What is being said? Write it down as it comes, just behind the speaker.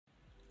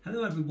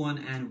Hello everyone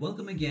and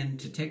welcome again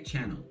to Tech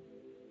Channel.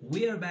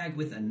 We are back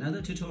with another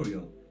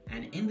tutorial,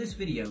 and in this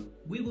video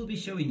we will be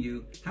showing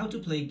you how to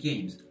play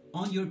games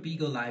on your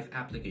Bigo Live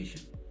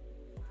application.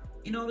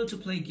 In order to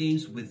play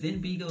games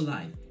within Bigo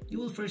Live, you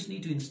will first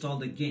need to install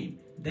the game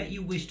that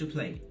you wish to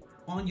play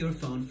on your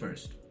phone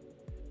first.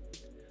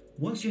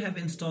 Once you have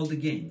installed the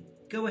game,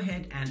 go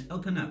ahead and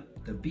open up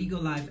the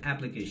Bigo Live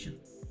application.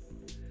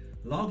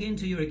 Log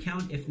into your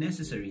account if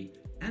necessary,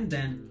 and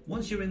then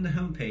once you're in the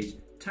home page,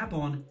 tap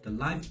on the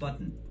Live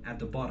button at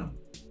the bottom.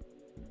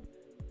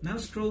 Now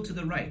scroll to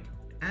the right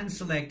and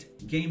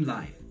select Game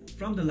Live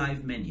from the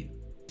Live menu.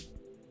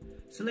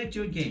 Select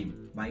your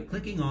game by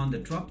clicking on the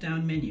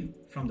drop-down menu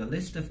from the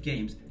list of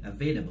games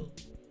available.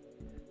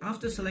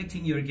 After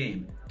selecting your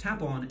game,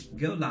 tap on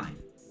Go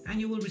Live and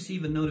you will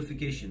receive a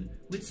notification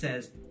which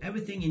says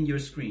everything in your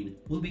screen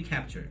will be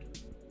captured.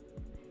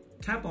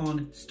 Tap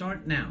on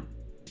Start Now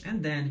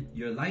and then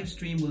your live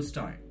stream will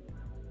start.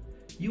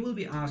 You will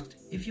be asked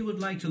if you would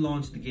like to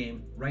launch the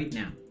game right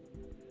now.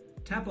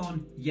 Tap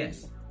on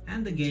Yes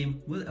and the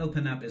game will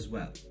open up as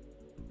well.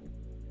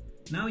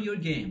 Now your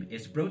game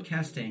is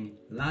broadcasting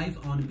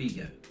live on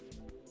Bigo.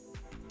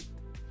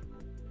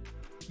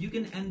 You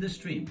can end the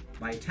stream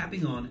by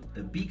tapping on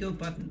the Bigo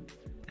button,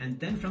 and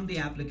then from the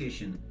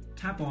application,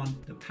 tap on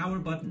the power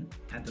button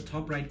at the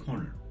top right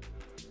corner.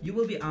 You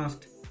will be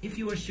asked if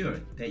you are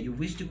sure that you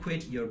wish to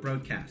quit your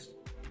broadcast.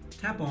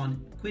 Tap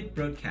on Quit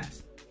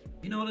Broadcast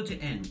in order to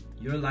end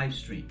your live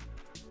stream.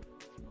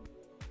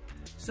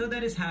 So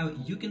that is how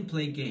you can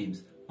play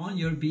games on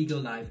your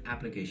Bigo Live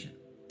application.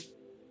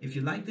 If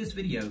you like this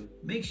video,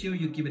 make sure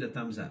you give it a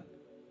thumbs up.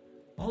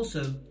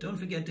 Also, don't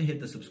forget to hit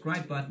the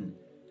subscribe button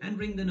and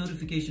ring the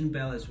notification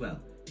bell as well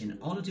in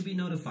order to be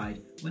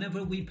notified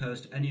whenever we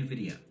post a new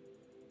video.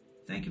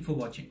 Thank you for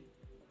watching.